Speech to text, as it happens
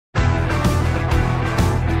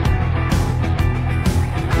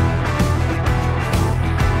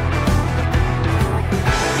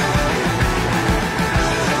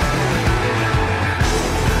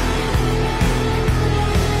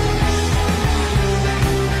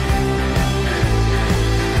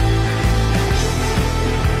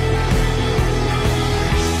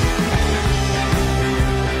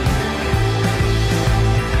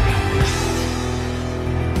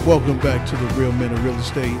Welcome back to the Real Men of Real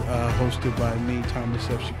Estate, hosted by me, Thomas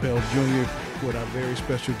F. Chappell Jr., with our very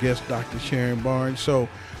special guest, Dr. Sharon Barnes. So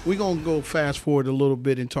we're going to go fast forward a little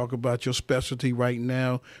bit and talk about your specialty right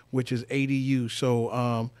now, which is ADU.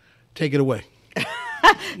 So take it away.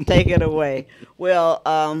 Take it away. Well,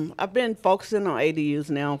 I've been focusing on ADUs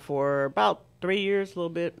now for about 3 years, a little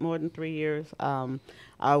bit more than 3 years.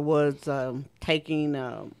 I was taking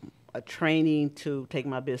a training to take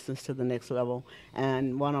my business to the next level.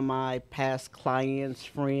 And one of my past clients,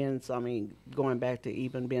 friends, going back to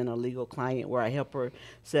even being a legal client where I help her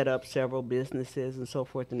set up several businesses and so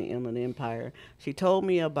forth in the Inland Empire, she told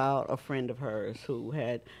me about a friend of hers who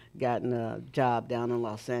had gotten a job down in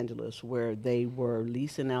Los Angeles where they were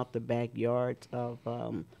leasing out the backyards of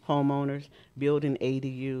homeowners, building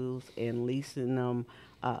ADUs and leasing them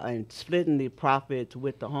and splitting the profits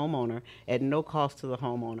with the homeowner at no cost to the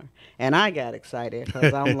homeowner. And I got excited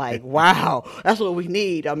because I'm like, wow, that's what we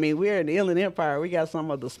need. We're in the Inland Empire. We got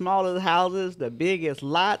some of the smallest houses, the biggest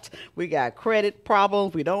lots. We got credit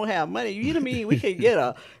problems. We don't have money. You know what I mean? We could get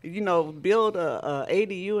build a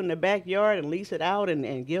ADU in the backyard and lease it out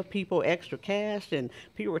and give people extra cash. And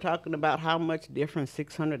people were talking about how much difference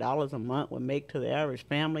 $600 a month would make to the average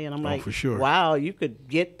family. And I'm like, for sure. Wow, you could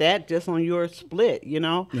get that just on your split,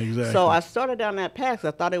 Exactly. So I started down that path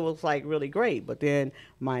 'cause I thought it was like really great. But then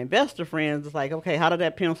my investor friends was like, okay, how did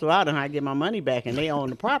that pencil out and how I get my money back? And they own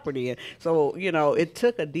the property. And so, it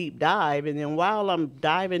took a deep dive. And then while I'm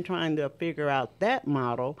diving, trying to figure out that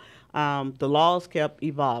model, the laws kept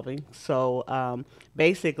evolving. So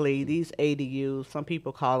basically, these ADUs, some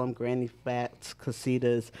people call them granny flats,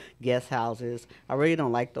 casitas, guest houses. I really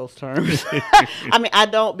don't like those terms. I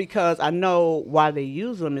don't, because I know why they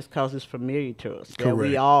use them is because it's familiar to us. That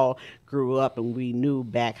we all grew up and we knew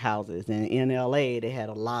back houses. And in LA, they had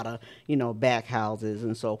a lot of, back houses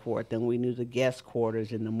and so forth. And we knew the guest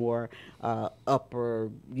quarters in the more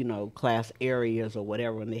upper, class areas or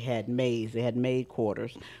whatever. And they had maids, they had maid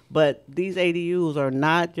quarters. But these ADUs are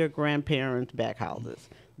not your grandparents' back houses.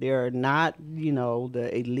 They're not, the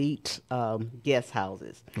elite guest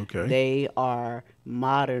houses. Okay. They are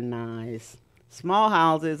modernized small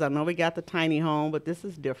houses. I know we got the tiny home, but this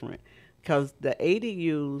is different because the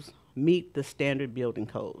ADUs meet the standard building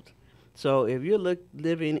codes. So if you're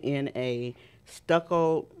living in a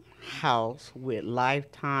stucco house with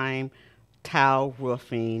lifetime tile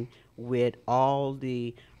roofing, with all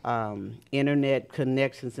the internet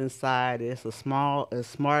connections inside, it's a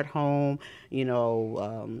smart home,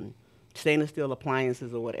 stainless steel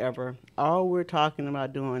appliances or whatever. All we're talking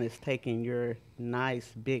about doing is taking your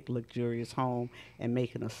nice, big, luxurious home and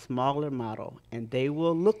making a smaller model. And they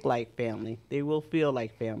will look like family. They will feel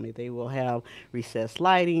like family. They will have recessed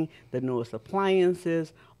lighting, the newest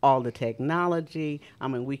appliances, all the technology.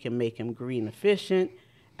 We can make them green efficient.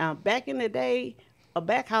 Back in the day, a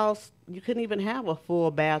back house, you couldn't even have a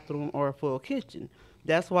full bathroom or a full kitchen.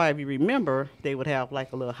 That's why, if you remember, they would have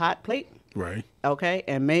like a little hot plate. Right. Okay,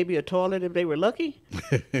 and maybe a toilet if they were lucky.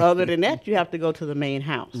 Other than that, you have to go to the main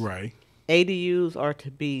house. Right. ADUs are to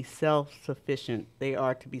be self-sufficient. They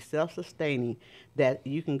are to be self-sustaining, that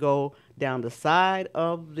you can go down the side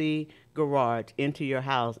of the garage into your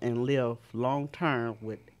house and live long-term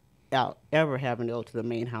without ever having to go to the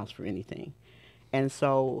main house for anything. And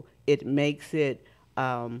so it makes it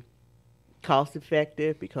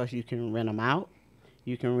cost-effective because you can rent them out.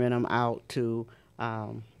 You can rent them out to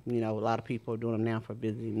a lot of people are doing them now for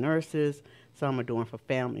visiting nurses. Some are doing for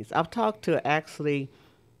families. I've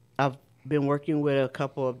been working with a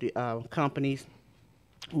couple of the companies.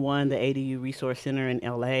 One, the ADU Resource Center in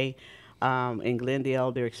LA. In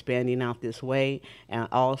Glendale, they're expanding out this way. And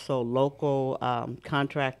also local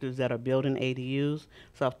contractors that are building ADUs.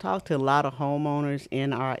 So I've talked to a lot of homeowners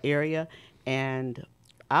in our area. And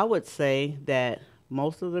I would say that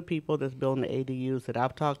most of the people that's building the ADUs that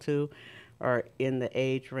I've talked to are in the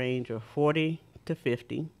age range of 40 to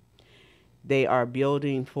 50. They are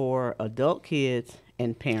building for adult kids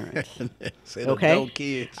and parents. Okay? Adult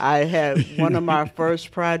kids. I had one of my first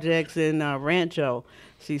projects in Rancho.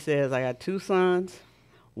 She says, I got 2 sons.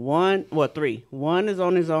 Three. One is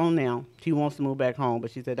on his own now. He wants to move back home, but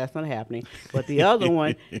she said that's not happening. But the other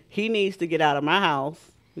one, he needs to get out of my house.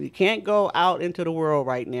 He can't go out into the world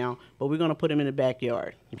right now, but we're going to put him in the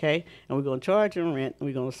backyard, okay? And we're going to charge him rent. And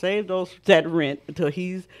we're going to save that rent until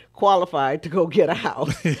he's qualified to go get a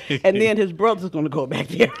house. And then his brother's going to go back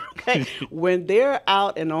there, okay? When they're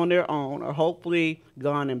out and on their own, or hopefully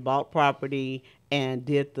gone and bought property and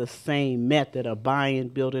did the same method of buying,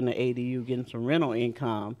 building an ADU, getting some rental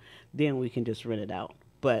income, then we can just rent it out.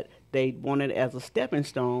 But they want it as a stepping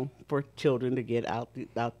stone for children to get out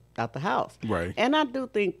out the house. Right. And I do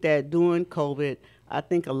think that during COVID, I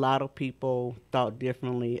think a lot of people thought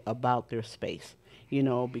differently about their space. You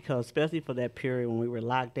know, because especially for that period when we were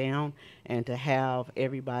locked down, and to have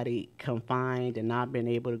everybody confined and not being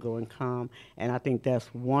able to go and come, and I think that's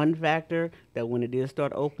one factor that when it did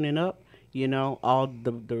start opening up, you know, all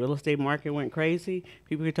the real estate market went crazy.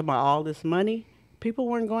 People were talking about all this money. People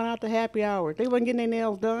weren't going out to happy hour. They wasn't getting their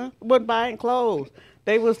nails done. Wasn't buying clothes.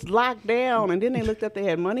 They was locked down, and then they looked up. They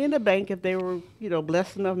had money in the bank if they were, you know,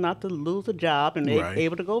 blessed enough not to lose a job and they Right.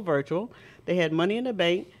 able to go virtual. They had money in the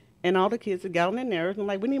bank, and all the kids had got on their nerves and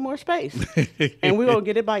like, we need more space, and we're gonna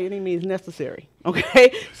get it by any means necessary.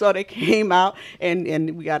 Okay, so they came out,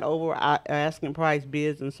 and we got over asking price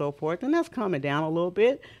bids and so forth, and that's coming down a little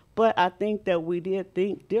bit. But I think that we did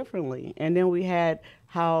think differently, and then we had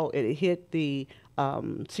how it hit the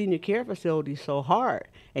senior care facilities so hard,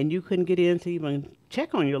 and you couldn't get in to even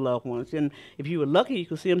check on your loved ones, and if you were lucky, you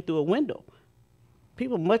could see them through a window.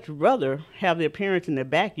 People much rather have their parents in their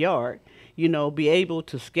backyard, you know, be able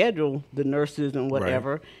to schedule the nurses and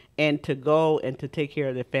whatever, Right. and to go and to take care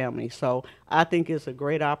of their family. So I think it's a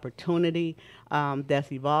great opportunity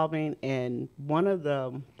that's evolving. And one of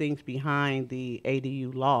the things behind the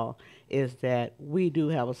ADU law is that we do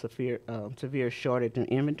have a severe shortage in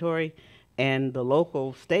inventory. And the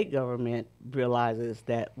local state government realizes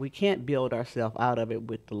that we can't build ourselves out of it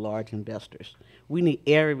with the large investors. We need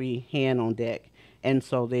every hand on deck. And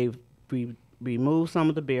so they've removed some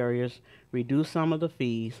of the barriers, reduced some of the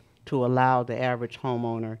fees to allow the average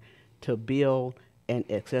homeowner to build an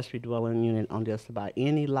accessory dwelling unit on just about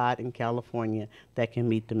any lot in California that can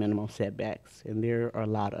meet the minimum setbacks. And there are a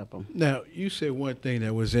lot of them. Now, you said one thing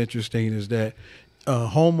that was interesting is that a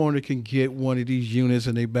homeowner can get one of these units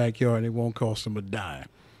in their backyard and it won't cost them a dime.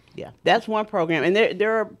 Yeah, that's one program. And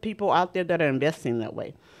there are people out there that are investing that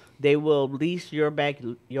way. They will lease your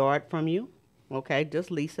backyard from you, okay?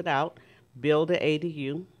 Just lease it out, build an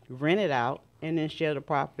ADU, rent it out, and then share the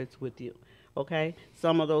profits with you, okay?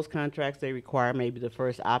 Some of those contracts, they require maybe the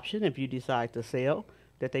first option if you decide to sell,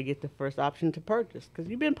 that they get the first option to purchase because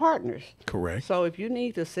you've been partners. Correct. So if you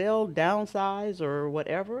need to sell, downsize, or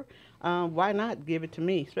whatever, why not give it to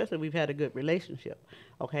me? Especially if we've had a good relationship.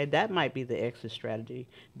 Okay, that might be the exit strategy.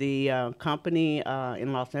 The company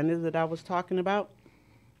in Los Angeles that I was talking about,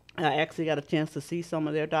 I actually got a chance to see some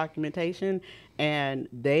of their documentation, and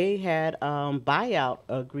they had buyout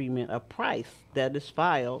agreement, a price that is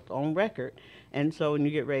filed on record. And so when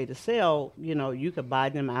you get ready to sell, you know, you could buy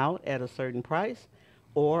them out at a certain price,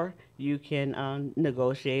 or you can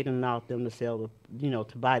negotiate and allow them to sell,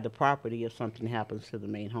 to buy the property if something happens to the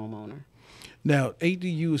main homeowner. Now,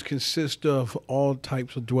 ADUs consist of all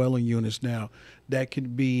types of dwelling units. Now, that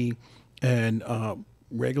could be an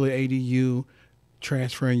regular ADU,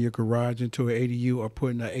 transferring your garage into an ADU, or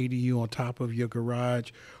putting an ADU on top of your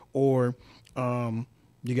garage, or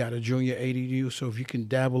you got a junior ADU. So if you can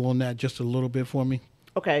dabble on that just a little bit for me.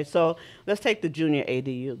 Okay, so let's take the junior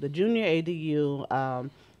ADU. The junior ADU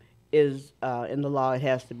is, in the law, it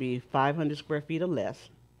has to be 500 square feet or less,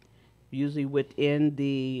 usually within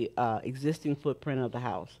the existing footprint of the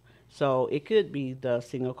house. So it could be the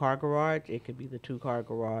single-car garage. It could be the two-car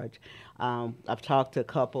garage. I've talked to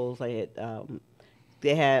couples.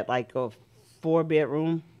 They had like a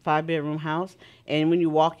 4-bedroom, 5-bedroom house, and when you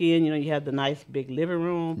walk in, you have the nice big living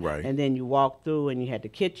room, Right. and then you walk through and you had the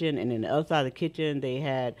kitchen, and then the other side of the kitchen they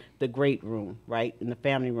had the great room, right, in the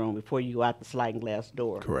family room before you go out the sliding glass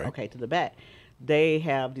door. Correct. Okay, to the back. They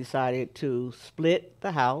have decided to split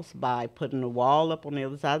the house by putting a wall up on the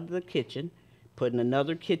other side of the kitchen, putting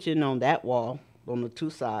another kitchen on that wall on the two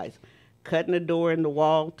sides, cutting a door in the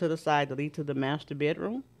wall to the side to lead to the master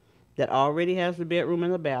bedroom that already has the bedroom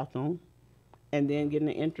and the bathroom, and then getting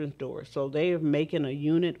an entrance door. So they are making a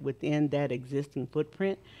unit within that existing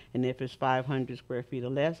footprint, and if it's 500 square feet or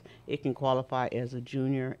less, it can qualify as a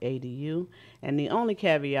junior ADU. And the only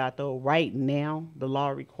caveat, though, right now, the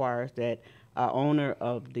law requires that owner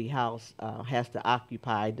of the house has to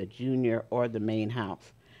occupy the junior or the main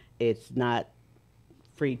house. It's not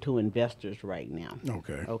free to investors right now.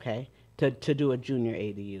 Okay. Okay? To do a junior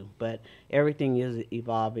ADU. But everything is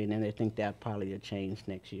evolving, and I think that probably will change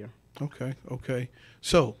next year. Okay.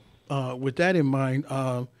 So, with that in mind,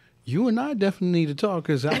 you and I definitely need to talk,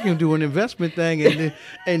 because I can do an investment thing,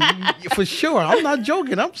 and for sure, I'm not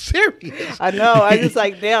joking. I'm serious. I know. I just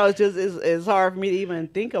like now. It's hard for me to even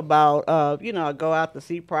think about. I go out to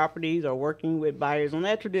see properties or working with buyers on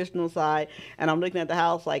that traditional side, and I'm looking at the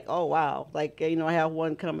house like, oh wow, like I have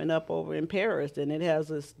one coming up over in Paris, and it has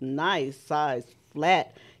this nice size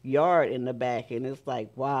flat yard in the back, and it's like,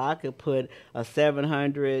 wow, I could put a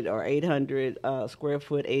 700 or 800 square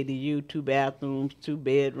foot ADU, 2 bathrooms, 2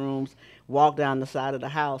 bedrooms, walk down the side of the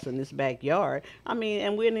house in this backyard. I mean,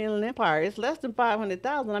 and we're in the Inland Empire. It's less than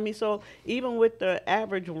 500,000. I mean, so even with the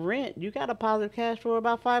average rent, you got a positive cash flow of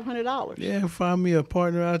about $500. Yeah, find me a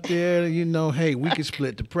partner out there. You know, hey, we can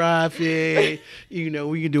split the profit. You know,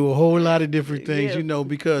 we can do a whole lot of different things. Yeah. You know,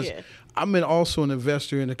 because Yeah. I'm also an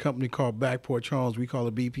investor in a company called Back Porch Homes. We call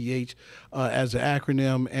it BPH as an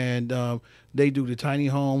acronym, and they do the tiny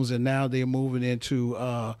homes, and now they're moving into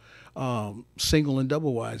single and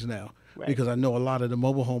double wides now. Right. Because I know a lot of the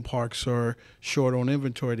mobile home parks are short on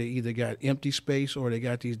inventory. They either got empty space or they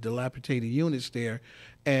got these dilapidated units there,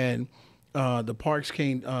 and the parks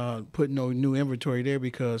can't put no new inventory there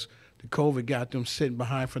because the COVID got them sitting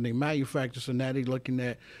behind from their manufacturers. So now they're looking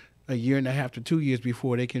at a year and a half to 2 years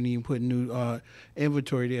before they can even put new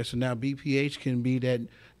inventory there. So now BPH can be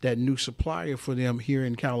that new supplier for them here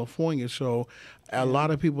in California. So a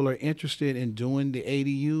lot of people are interested in doing the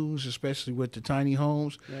ADUs, especially with the tiny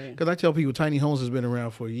homes. Because I tell people tiny homes has been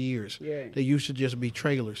around for years. Yeah. They used to just be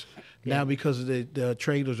trailers. Now because the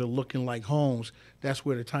trailers are looking like homes, that's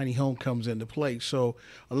where the tiny home comes into play. So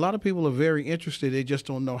a lot of people are very interested. They just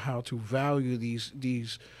don't know how to value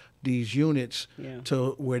these units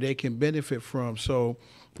to where they can benefit from. So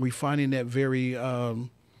we're finding that very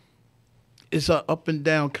it's a up and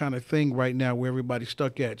down kind of thing right now where everybody's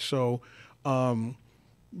stuck at. So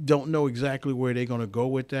don't know exactly where they're going to go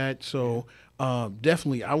with that. So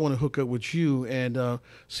definitely I want to hook up with you and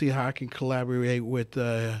see how I can collaborate with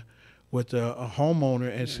a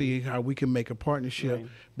homeowner and see how we can make a partnership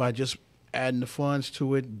by just adding the funds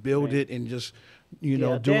to it, build it, and just do it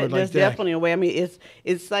like that. There's definitely a way. I mean,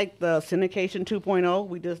 it's like the syndication 2.0.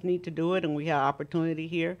 We just need to do it, and we have opportunity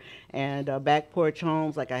here. And Back Porch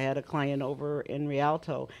Homes, like I had a client over in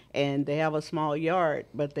Rialto, and they have a small yard,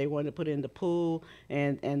 but they want to put in the pool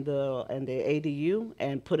and the ADU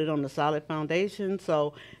and put it on the solid foundation.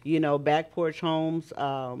 So Back Porch Homes,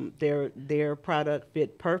 their product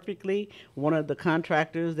fit perfectly. One of the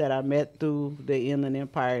contractors that I met through the Inland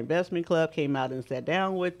Empire Investment Club came out and sat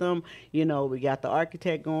down with them. We got the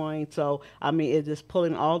architect going. So, I mean, it's just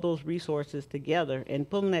pulling all those resources together and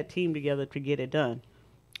pulling that team together to get it done.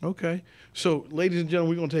 Okay. So, ladies and gentlemen,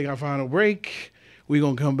 we're going to take our final break. We're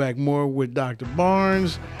going to come back more with Dr.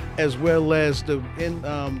 Barnes as well as the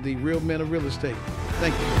Real Men of Real Estate.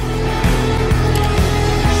 Thank you.